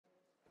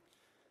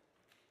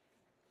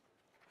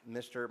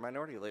Mr.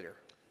 Minority Leader.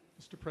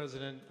 Mr.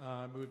 President,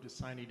 I move to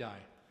sine die.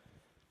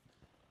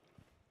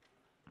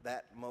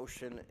 That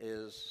motion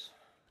is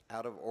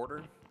out of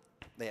order.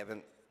 They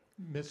haven't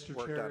Mr.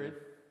 worked Chair, on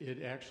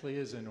it actually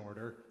is in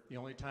order. The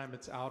only time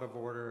it's out of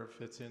order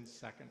if it's in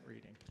second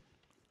reading.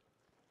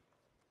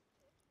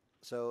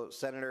 So,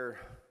 Senator,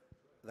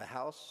 the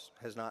House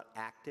has not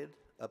acted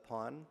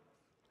upon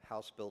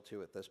House Bill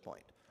 2 at this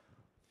point.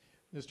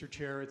 Mr.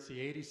 Chair, it's the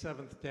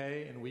 87th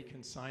day, and we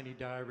can sine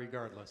die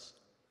regardless.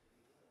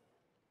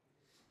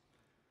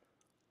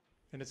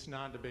 And it's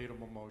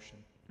non-debatable motion.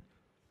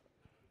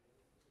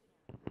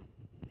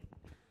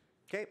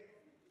 Okay,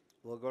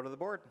 we'll go to the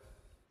board.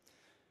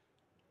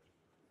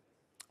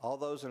 All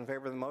those in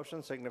favor of the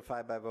motion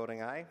signify by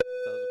voting aye.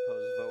 Those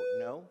opposed vote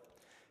no.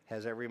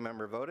 Has every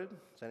member voted?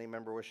 Does any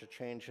member wish to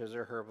change his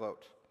or her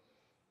vote?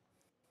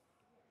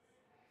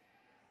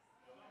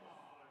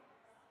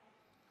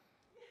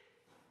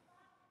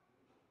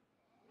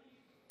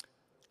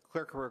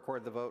 Clerk will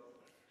record the vote.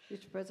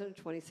 Mr. President,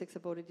 26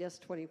 have voted yes,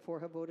 24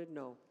 have voted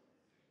no.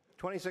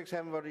 26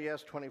 haven't voted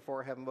yes,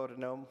 24 haven't voted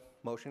no.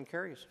 Motion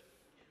carries.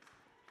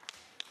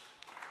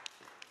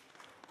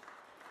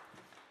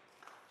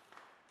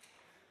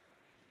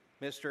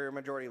 Mr.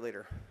 Majority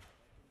Leader.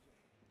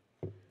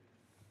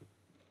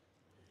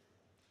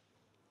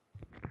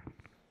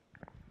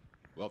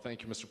 Well,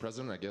 thank you, Mr.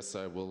 President. I guess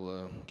I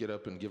will get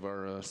up and give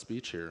our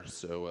speech here.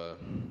 So I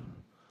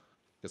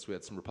guess we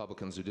had some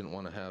Republicans who didn't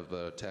want to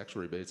have tax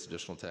rebates,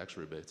 additional tax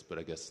rebates, but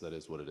I guess that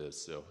is what it is.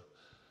 So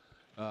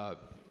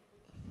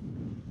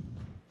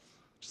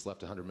just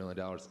left $100 million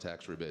of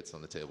tax rebates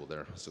on the table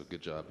there, so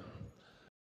good job.